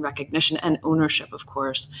value and recognition and ownership, of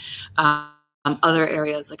course. Other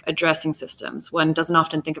areas like addressing systems. One doesn't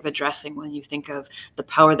often think of addressing when you think of the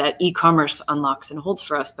power that e-commerce unlocks and holds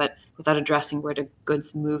for us, but without addressing where do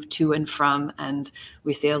goods move to and from, and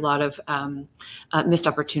we see a lot of missed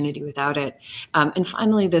opportunity without it. And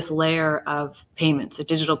finally, this layer of payments. So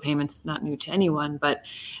digital payments is not new to anyone, but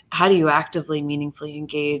how do you actively, meaningfully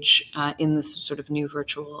engage in this sort of new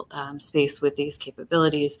virtual space with these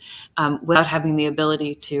capabilities without having the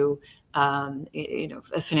ability to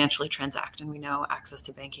financially transact? And we know access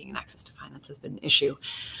to banking and access to finance has been an issue.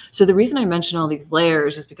 So the reason I mention all these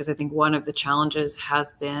layers is because I think one of the challenges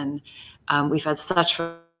has been we've had such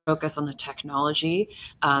focus on the technology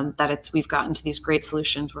that we've gotten to these great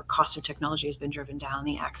solutions where cost of technology has been driven down,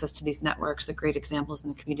 the access to these networks, the great examples in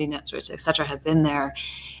the community networks, et cetera, have been there.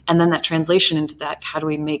 And then that translation into that, how do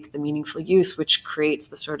we make the meaningful use, which creates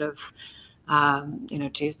the sort of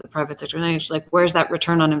to use the private sector language, like where's that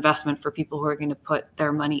return on investment for people who are going to put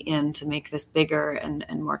their money in to make this bigger and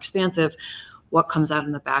more expansive? What comes out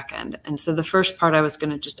in the back end? And so the first part I was going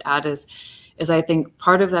to just add is I think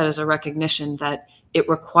part of that is a recognition that it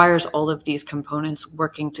requires all of these components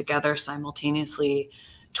working together simultaneously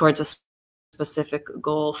towards a specific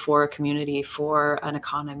goal for a community, for an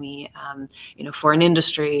economy, for an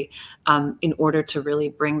industry, in order to really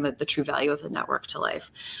bring the true value of the network to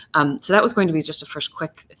life. So that was going to be just a first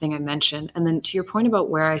quick thing I mentioned. And then to your point about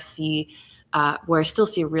where I still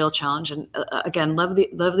see a real challenge, and again, love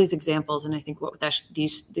these examples. And I think what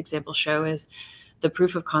these examples show is the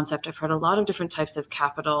proof of concept. I've heard a lot of different types of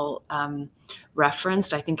capital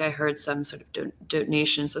referenced. I think I heard some sort of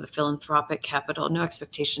donations or the philanthropic capital, no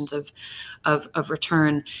expectations of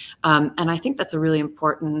return. And I think that's a really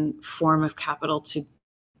important form of capital to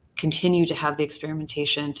continue to have the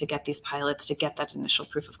experimentation, to get these pilots, to get that initial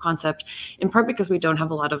proof of concept, in part because we don't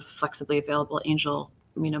have a lot of flexibly available angel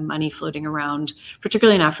money floating around,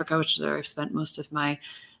 particularly in Africa, which is where I've spent most of my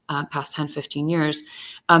past 10, 15 years.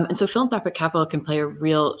 And so philanthropic capital can play a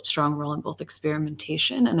real strong role in both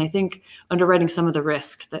experimentation and I think underwriting some of the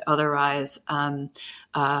risk that otherwise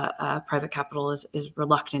private capital is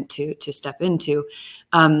reluctant to step into.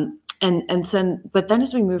 But then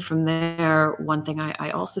as we move from there, one thing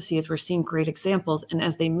I also see is we're seeing great examples, and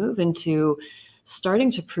as they move into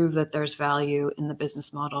starting to prove that there's value in the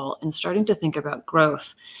business model and starting to think about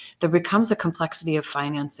growth, there becomes a complexity of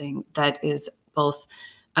financing that is both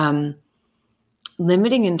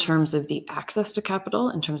limiting in terms of the access to capital,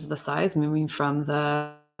 in terms of the size, moving from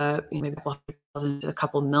the maybe to a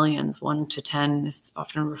couple millions, 1 to 10 is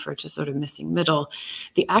often referred to sort of missing middle.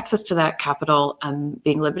 The access to that capital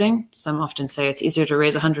being limiting. Some often say it's easier to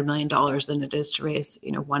raise $100 million than it is to raise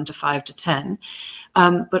 1 to 5 to 10.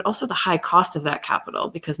 But also the high cost of that capital,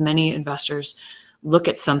 because many investors look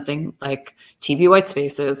at something like TV white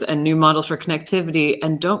spaces and new models for connectivity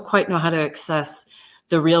and don't quite know how to assess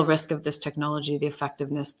the real risk of this technology, the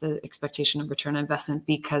effectiveness, the expectation of return on investment,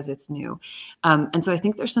 because it's new. And so I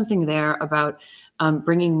think there's something there about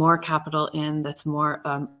bringing more capital in that's more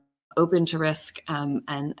open to risk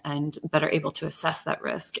and better able to assess that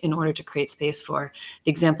risk in order to create space for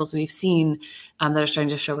the examples we've seen that are starting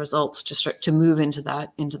to show results to start to move into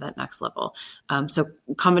that next level. So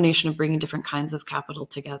combination of bringing different kinds of capital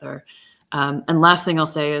together. And last thing I'll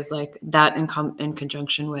say is like that in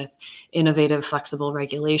conjunction with innovative, flexible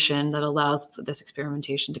regulation that allows this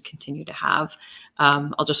experimentation to continue to have.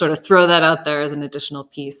 I'll just sort of throw that out there as an additional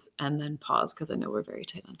piece and then pause because I know we're very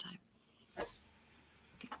tight on time.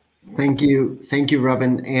 Thank you,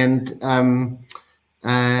 Robin. And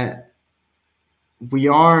we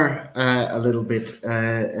are a little bit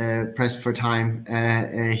pressed for time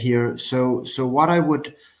here. So what I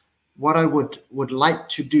would like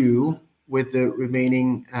to do with the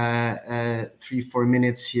remaining 3-4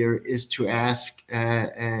 minutes here is to ask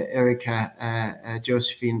Erika,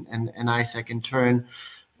 Josephine, and Isaac in turn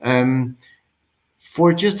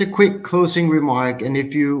for just a quick closing remark, and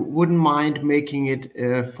if you wouldn't mind making it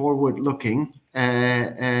forward-looking,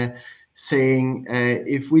 saying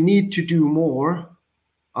if we need to do more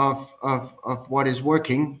of what is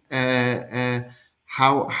working, how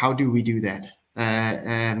do we do that?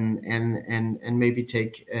 And maybe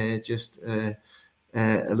take just a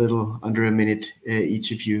little under a minute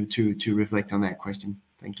each of you to reflect on that question.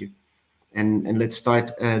 Thank you. And let's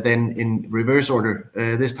start then in reverse order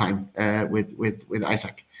this time with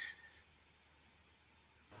Isaac.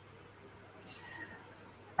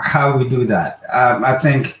 How we do that? I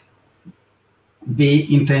think be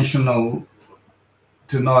intentional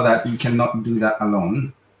to know that you cannot do that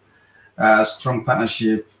alone. Strong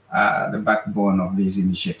partnership, the backbone of these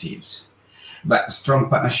initiatives. But strong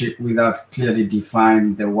partnership without clearly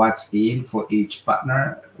define the what's in for each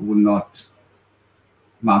partner will not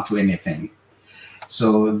amount to anything.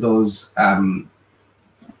 So those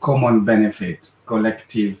common benefits,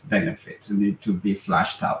 collective benefits need to be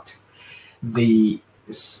flashed out. The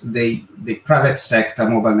private sector,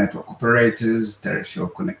 mobile network operators, terrestrial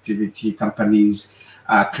connectivity companies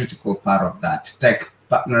are a critical part of that. Tech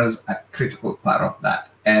partners are a critical part of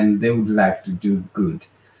that, and they would like to do good.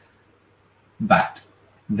 But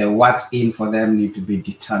the what's in for them need to be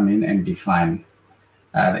determined and defined.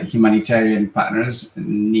 The humanitarian partners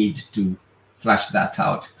need to flash that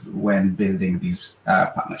out when building this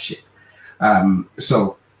partnership.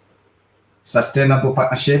 So sustainable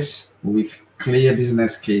partnerships with clear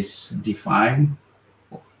business case defined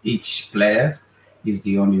of each player is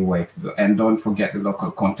the only way to go. And don't forget the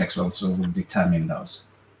local context also will determine those.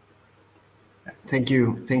 Thank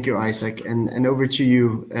you, Isaac. And over to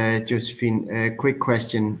you, Josephine. A quick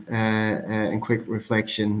question and quick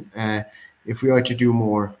reflection. If we are to do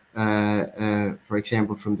more, for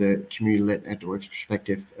example, from the community-led networks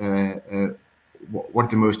perspective, what are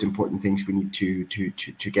the most important things we need to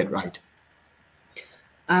get right?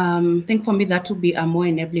 I think for me, that would be a more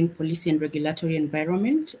enabling policy and regulatory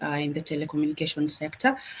environment in the telecommunications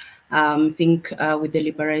sector. I think with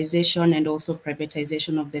the liberalization and also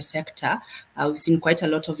privatization of the sector, we've seen quite a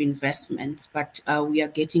lot of investments, but we are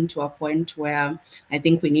getting to a point where I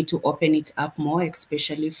think we need to open it up more,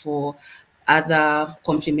 especially for other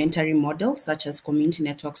complementary models, such as community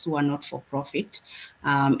networks who are not for profit.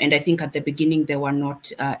 And I think at the beginning, they were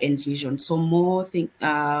not envisioned. So more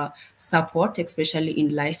support, especially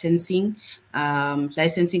in licensing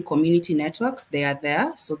community networks, they are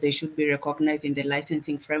there. So they should be recognized in the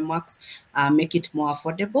licensing frameworks, make it more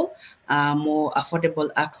affordable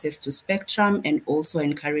access to spectrum, and also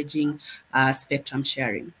encouraging spectrum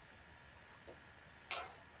sharing.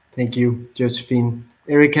 Thank you, Josephine.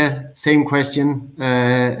 Erika, same question,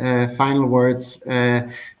 final words,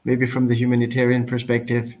 maybe from the humanitarian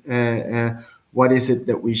perspective. What is it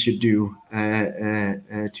that we should do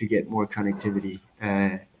to get more connectivity?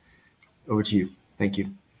 Over to you. Thank you.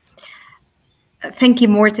 Thank you,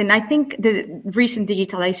 Morten. I think the recent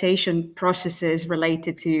digitalization processes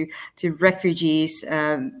related to refugees,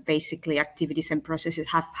 basically activities and processes,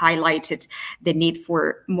 have highlighted the need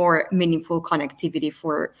for more meaningful connectivity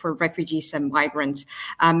for refugees and migrants.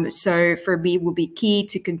 So for me, it will be key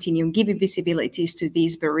to continue giving visibilities to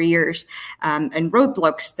these barriers and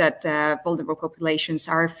roadblocks that vulnerable populations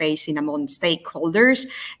are facing among stakeholders.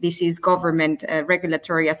 This is government,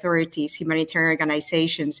 regulatory authorities, humanitarian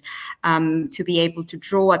organizations, to be able to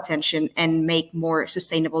draw attention and make more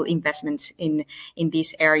sustainable investments in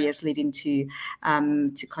these areas, leading to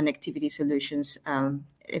connectivity solutions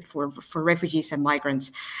for refugees and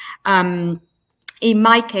migrants. In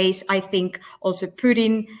my case, I think also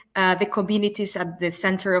putting the communities at the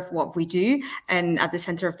center of what we do and at the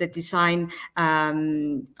center of the design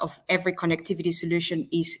of every connectivity solution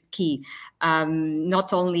is key,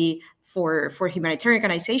 not only for humanitarian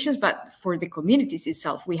organizations, but for the communities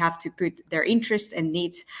itself. We have to put their interests and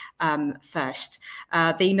needs first.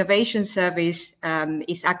 The Innovation Service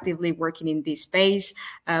is actively working in this space.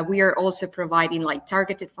 We are also providing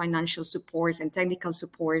targeted financial support and technical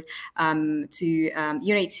support to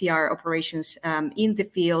UNHCR operations in the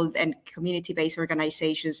field and community-based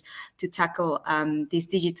organizations to tackle these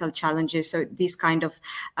digital challenges. So these kind of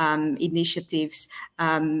initiatives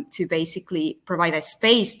to basically provide a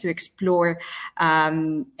space to explore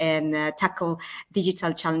and tackle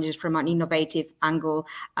digital challenges from an innovative angle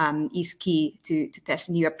is key to test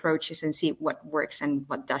new approaches and see what works and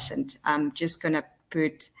what doesn't. I'm just going to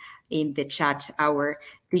put in the chat our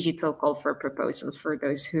digital call for proposals for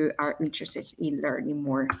those who are interested in learning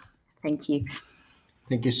more. Thank you.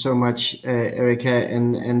 Thank you so much, Erika.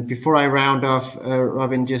 And before I round off,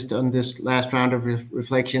 Robin, just on this last round of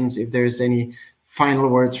reflections, if there's any final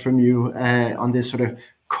words from you on this sort of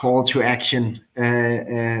call to action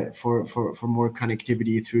for more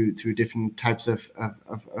connectivity through different types of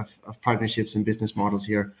partnerships and business models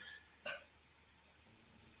here.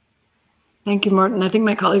 Thank you, Morten. I think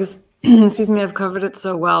my colleagues, excuse me, have covered it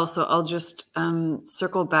so well. So I'll just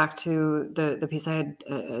circle back to the piece I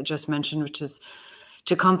had just mentioned, which is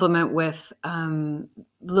to complement with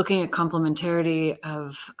looking at complementarity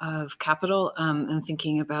of capital and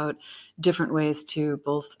thinking about different ways to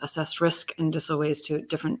both assess risk and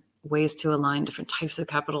different ways to align different types of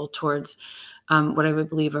capital towards what I would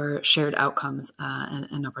believe are shared outcomes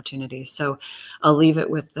and opportunities. So I'll leave it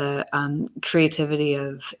with the creativity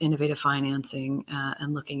of innovative financing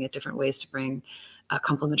and looking at different ways to bring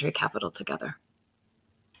complementary capital together.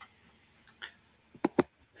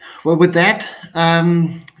 Well, with that,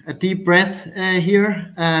 a deep breath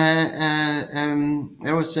here.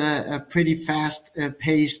 That was a pretty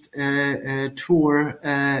fast-paced tour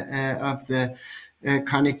of the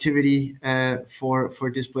connectivity for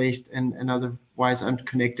displaced and otherwise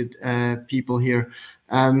unconnected people here.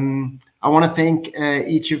 I want to thank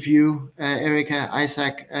each of you, Erika,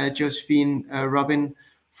 Isaac, Josephine, Robin,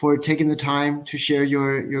 for taking the time to share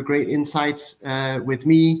your great insights with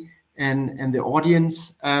me and the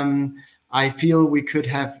audience. I feel we could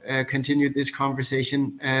have continued this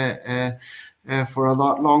conversation for a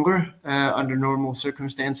lot longer. Under normal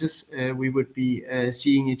circumstances, we would be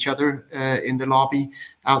seeing each other in the lobby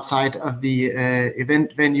outside of the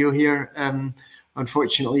event venue here.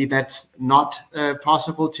 Unfortunately, that's not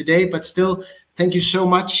possible today, but still, thank you so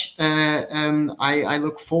much. I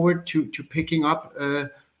look forward to picking up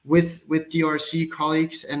with DRC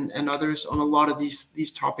colleagues and others on a lot of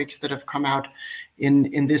these topics that have come out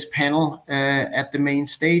in this panel at the main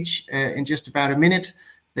stage. In just about a minute,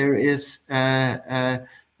 there is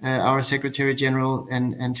our Secretary General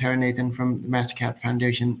and Tara Nathan from the Mastercard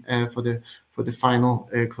Foundation for the final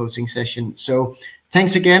closing session. So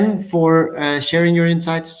thanks again for sharing your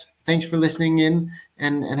insights. Thanks for listening in,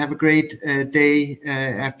 and have a great day,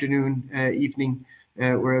 afternoon, evening,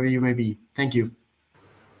 wherever you may be. Thank you.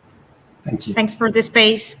 Thank you. Thanks for the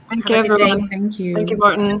space. Thank you, everyone. Thank you. Thank you,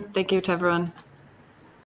 Morten. Thank you to everyone.